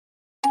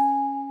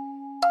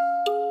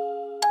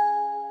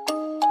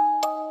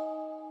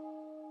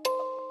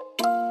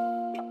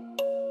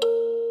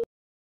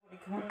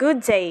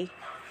Good day.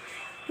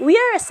 We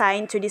are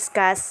assigned to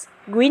discuss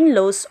green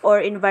laws or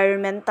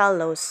environmental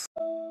laws.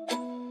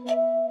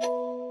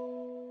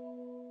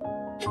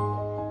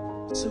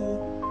 So,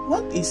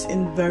 what is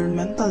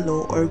environmental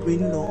law or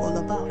green law all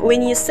about? When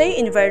you say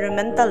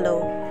environmental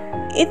law,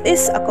 it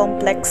is a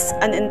complex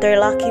and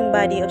interlocking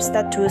body of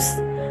statutes,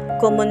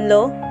 common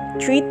law,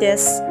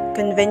 treaties,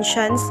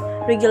 conventions,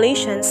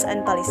 regulations,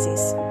 and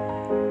policies.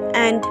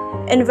 And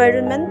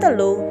environmental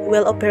law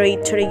will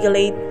operate to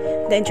regulate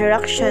the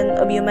interaction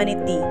of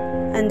humanity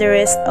and the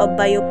rest of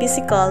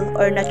biophysical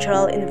or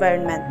natural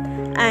environment,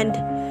 and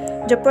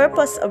the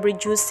purpose of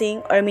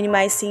reducing or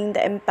minimizing the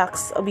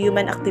impacts of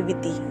human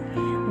activity,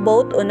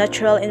 both on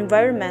natural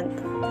environment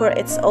for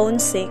its own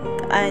sake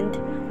and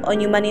on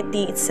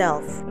humanity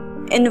itself.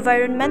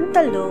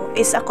 Environmental law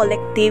is a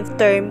collective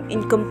term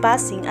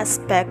encompassing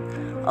aspects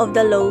of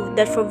the law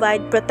that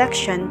provide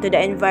protection to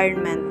the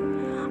environment,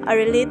 a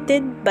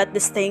related but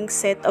distinct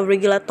set of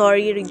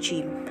regulatory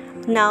regime,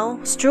 now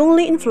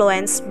strongly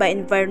influenced by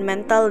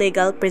environmental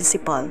legal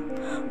principle,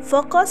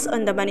 focus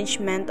on the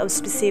management of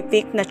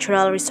specific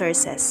natural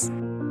resources.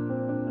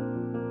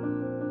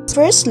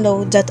 First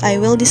law that I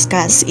will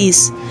discuss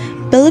is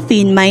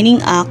Philippine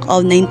Mining Act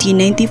of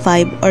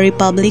 1995 or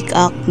Republic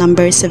Act No.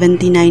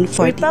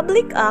 7940.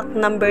 Republic Act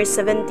No.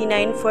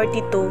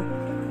 7942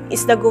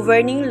 is the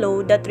governing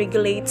law that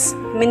regulates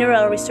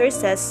mineral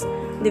resources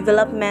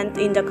development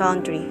in the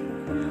country.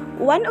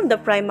 One of the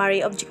primary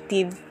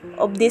objectives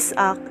of this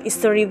act is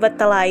to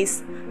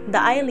revitalize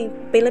the ailing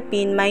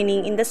Philippine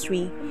mining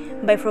industry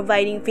by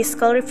providing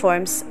fiscal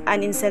reforms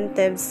and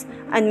incentives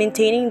and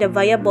maintaining the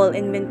viable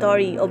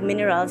inventory of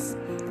minerals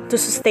to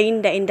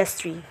sustain the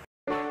industry.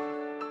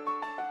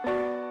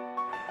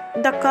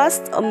 The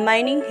cost of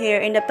mining here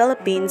in the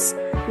Philippines,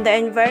 the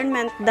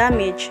environment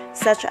damage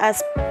such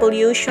as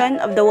pollution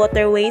of the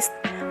waterways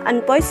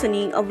and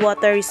poisoning of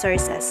water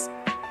resources,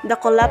 the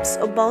collapse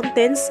of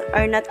mountains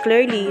are not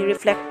clearly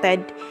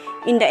reflected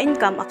in the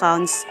income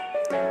accounts.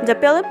 The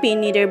Philippines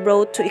neither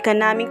brought to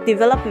economic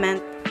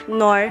development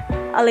nor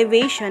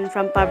elevation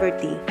from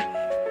poverty.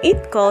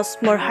 It caused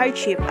more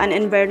hardship and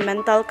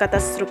environmental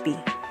catastrophe.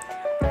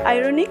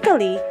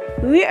 Ironically,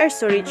 we are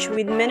so rich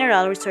with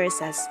mineral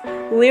resources,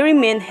 we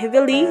remain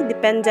heavily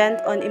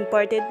dependent on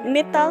imported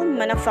metal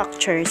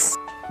manufacturers.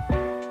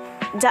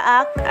 The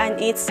Act and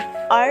its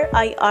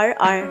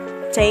RIRR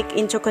take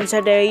into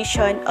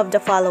consideration of the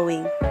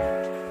following: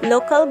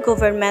 local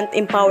government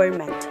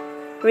empowerment,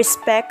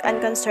 respect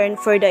and concern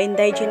for the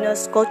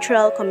indigenous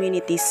cultural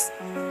communities,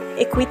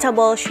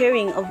 equitable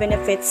sharing of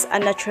benefits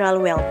and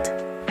natural wealth,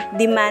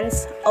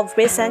 demands of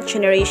present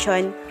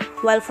generation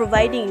while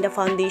providing the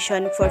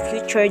foundation for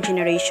future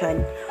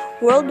generation,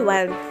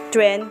 worldwide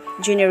trend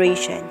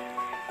generation,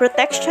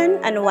 protection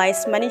and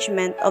wise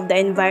management of the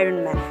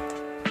environment.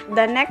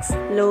 The next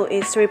law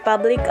is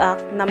Republic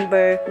Act No.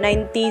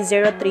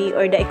 9003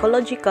 or the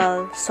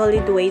Ecological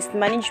Solid Waste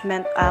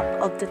Management Act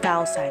of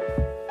 2000.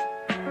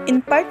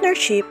 In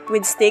partnership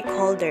with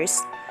stakeholders,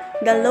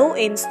 the law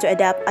aims to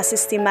adopt a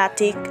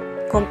systematic,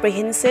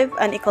 comprehensive,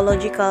 and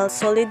ecological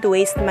solid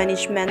waste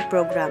management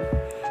program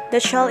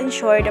that shall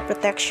ensure the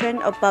protection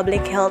of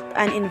public health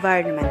and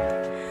environment.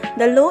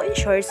 The law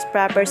ensures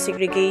proper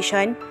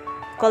segregation,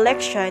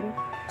 collection,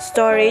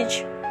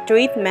 storage,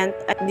 treatment,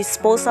 and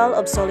disposal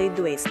of solid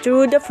waste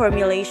through the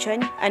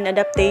formulation and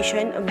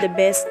adaptation of the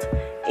best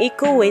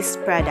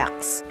eco-waste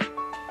products.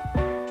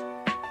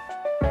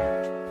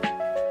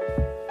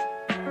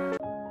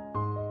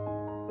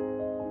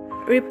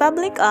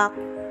 Republic Act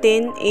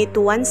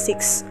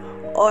 10816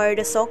 or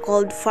the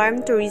so-called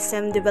Farm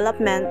Tourism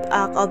Development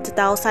Act of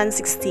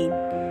 2016.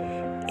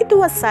 It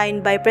was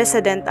signed by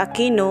President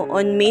Aquino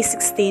on May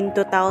 16,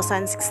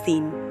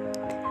 2016.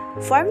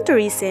 Farm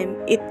tourism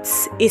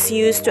is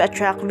used to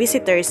attract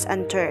visitors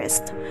and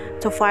tourists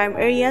to farm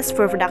areas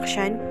for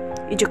production,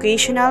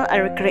 educational,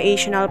 and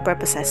recreational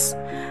purposes.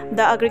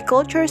 The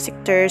agriculture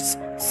sectors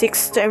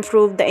seeks to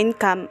improve the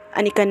income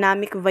and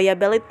economic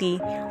viability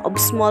of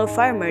small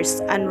farmers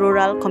and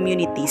rural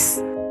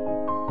communities.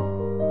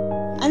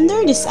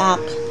 Under this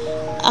act,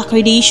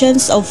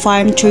 accreditations of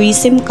farm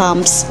tourism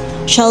camps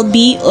shall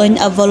be on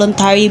a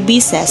voluntary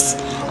basis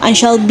and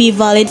shall be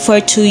valid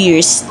for 2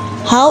 years.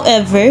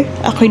 However,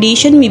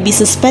 accreditation may be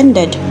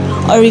suspended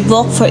or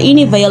revoked for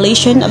any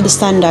violation of the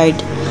standard.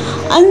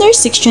 Under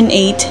Section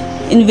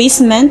 8,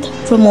 Investment,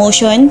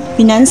 Promotion,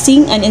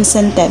 Financing, and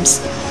Incentives,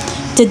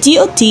 the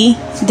DOT,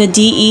 the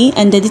DE,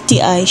 and the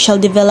DTI shall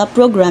develop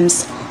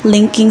programs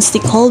linking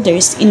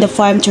stakeholders in the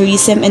farm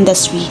tourism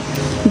industry,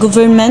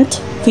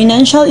 government,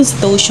 financial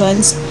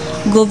institutions,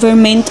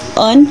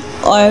 government-owned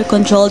or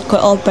controlled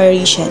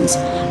corporations,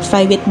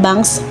 private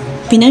banks,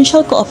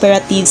 financial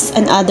cooperatives,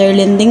 and other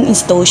lending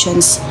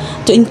institutions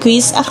to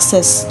increase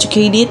access to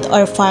credit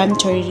or farm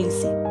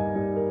tourism.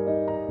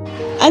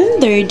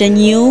 Under the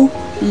new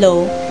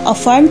law, a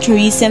Farm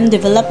Tourism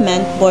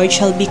Development Board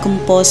shall be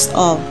composed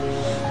of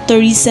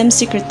Tourism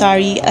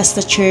Secretary as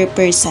the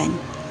chairperson,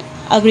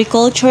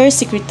 Agriculture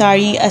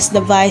Secretary as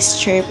the vice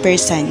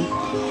chairperson.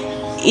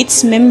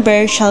 Its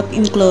members shall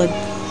include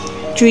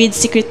Trade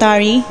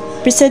Secretary,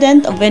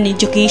 President of an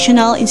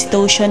educational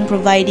institution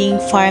providing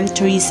farm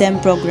tourism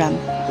program,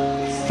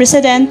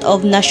 President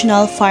of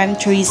National Farm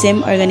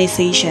Tourism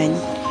Organization,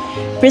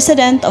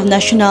 President of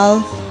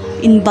National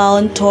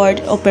Inbound Tour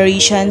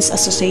Operations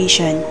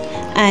Association,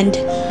 and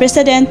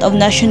President of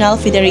National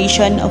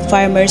Federation of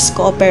Farmers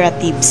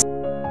Cooperatives.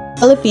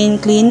 Philippine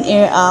Clean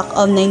Air Act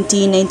of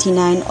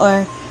 1999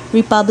 or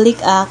Republic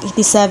Act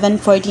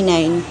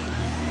 8749.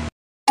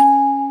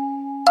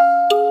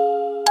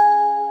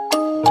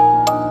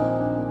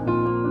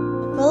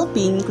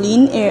 Philippine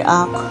Clean Air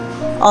Act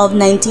of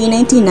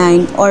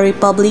 1999 or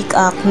Republic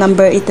Act No.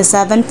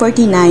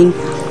 8749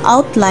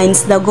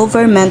 outlines the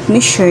government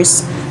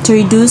measures to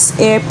reduce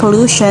air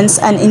pollution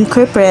and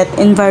incorporate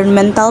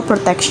environmental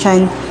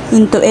protection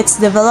into its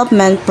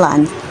development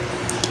plan.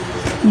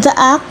 The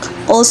Act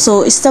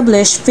also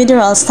established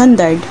federal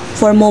standard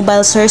for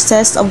mobile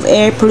sources of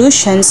air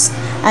pollution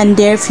and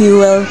their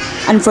fuel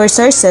and for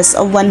sources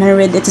of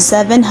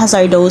 187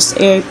 hazardous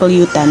air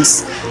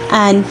pollutants,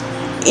 and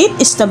it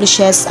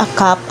establishes a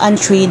cap and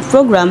trade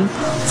program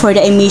for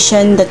the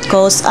emission that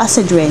cause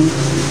acid rain.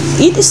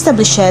 It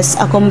establishes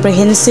a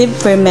comprehensive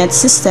permit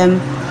system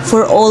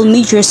for all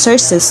major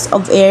sources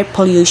of air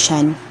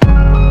pollution.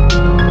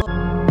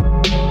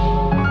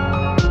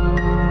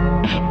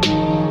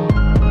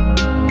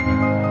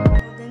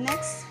 The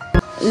next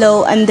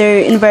Law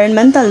under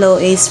environmental law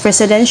is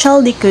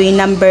Presidential Decree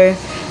number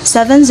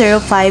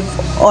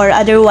 705 or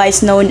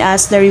otherwise known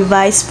as the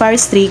Revised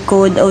Forestry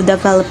Code of the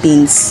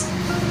Philippines.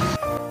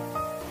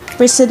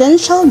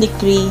 Presidential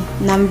Decree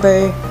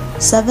number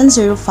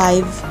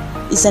 705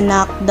 is an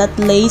act that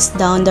lays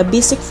down the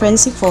basic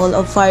principle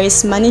of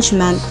forest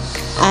management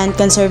and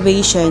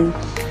conservation,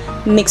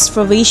 makes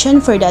provision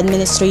for the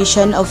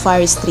administration of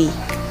forestry,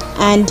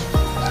 and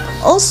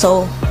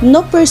also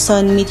no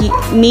person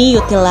may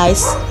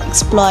utilize,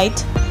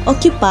 exploit,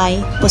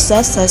 occupy,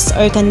 possesses,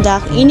 or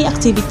conduct any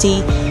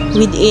activity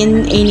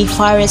within any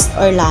forest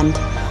or land,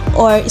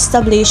 or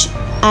establish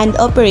and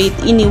operate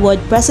any wood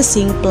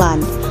processing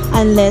plant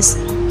unless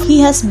he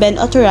has been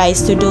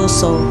authorized to do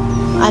so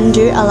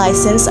under a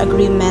license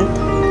agreement,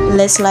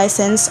 lease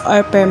license,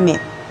 or permit.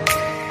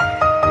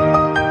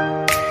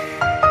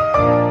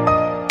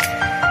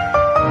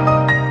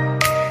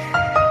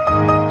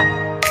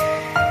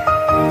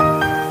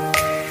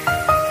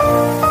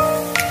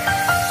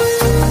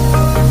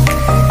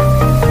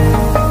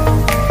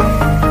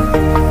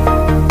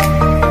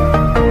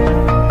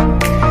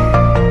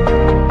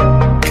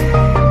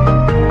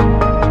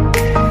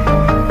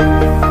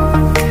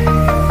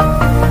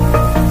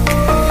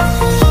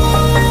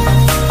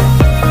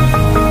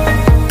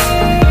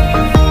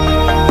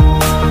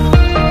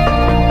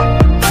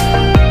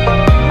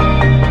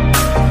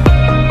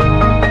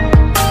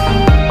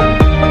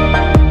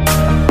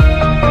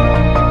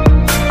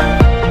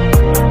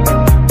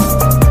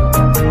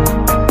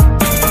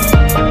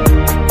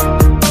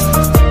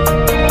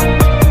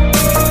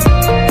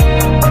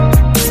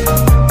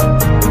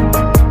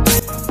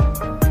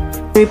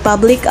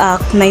 Republic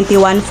Act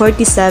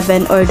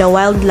 9147 or the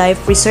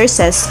Wildlife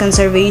Resources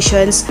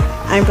Conservation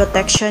and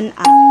Protection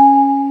Act.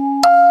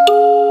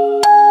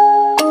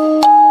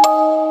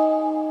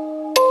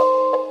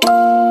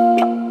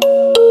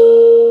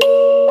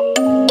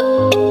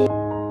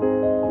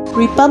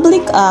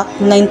 Republic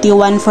Act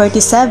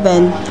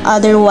 9147,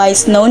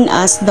 otherwise known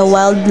as the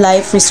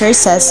Wildlife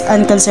Resources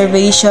and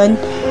Conservation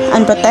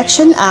and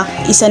Protection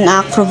Act, is an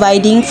act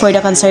providing for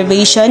the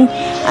conservation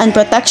and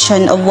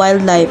protection of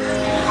wildlife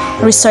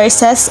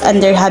resources and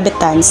their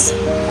habitats,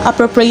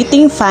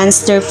 appropriating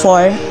funds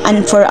therefore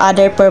and for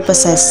other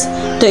purposes,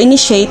 to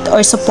initiate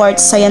or support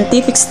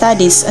scientific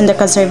studies on the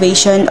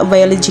conservation of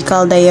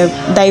biological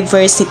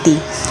diversity.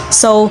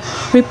 So,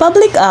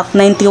 Republic Act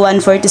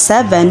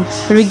 9147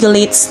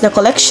 regulates the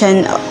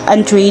collection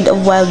and trade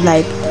of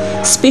wildlife,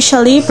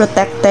 especially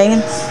protecting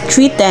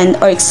threatened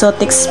or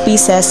exotic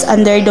species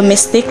under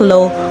domestic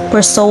law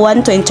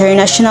pursuant to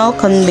international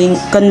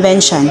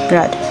convention.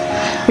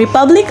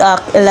 Republic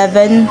Act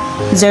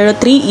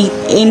 11038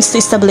 aims to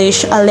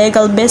establish a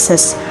legal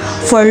basis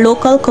for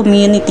local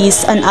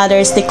communities and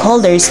other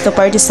stakeholders to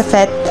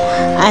participate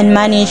and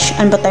manage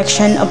and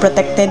protection of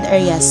protected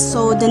areas.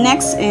 So the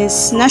next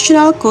is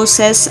National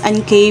Coastal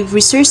and Cave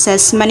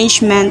Resources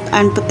Management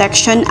and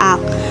Protection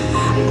Act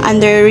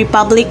under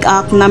Republic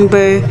Act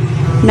number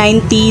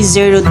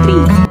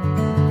 9003.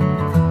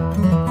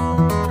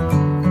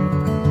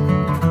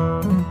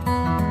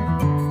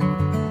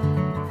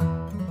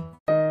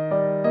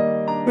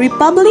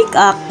 Republic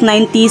Act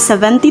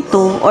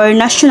 9072 or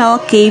National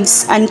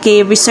Caves and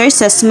Cave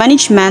Resources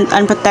Management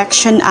and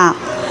Protection Act.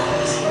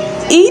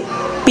 It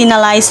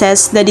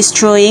penalizes the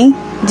destroying,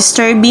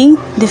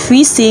 disturbing,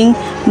 defacing,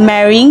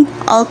 marring,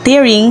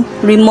 altering,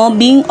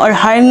 removing, or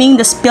harming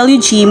the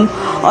speleogene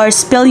or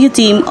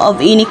sputum of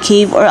any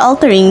cave or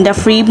altering the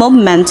free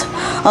movement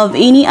of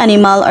any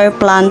animal or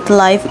plant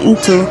life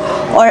into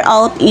or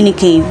out any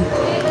cave.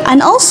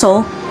 And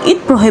also, it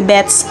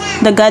prohibits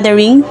the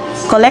gathering,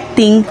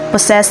 collecting,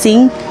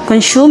 possessing,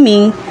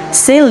 consuming,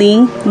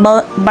 selling,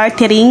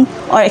 bartering,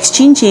 or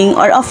exchanging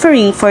or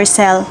offering for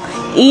sale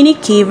any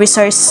key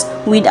resource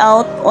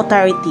without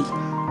authority.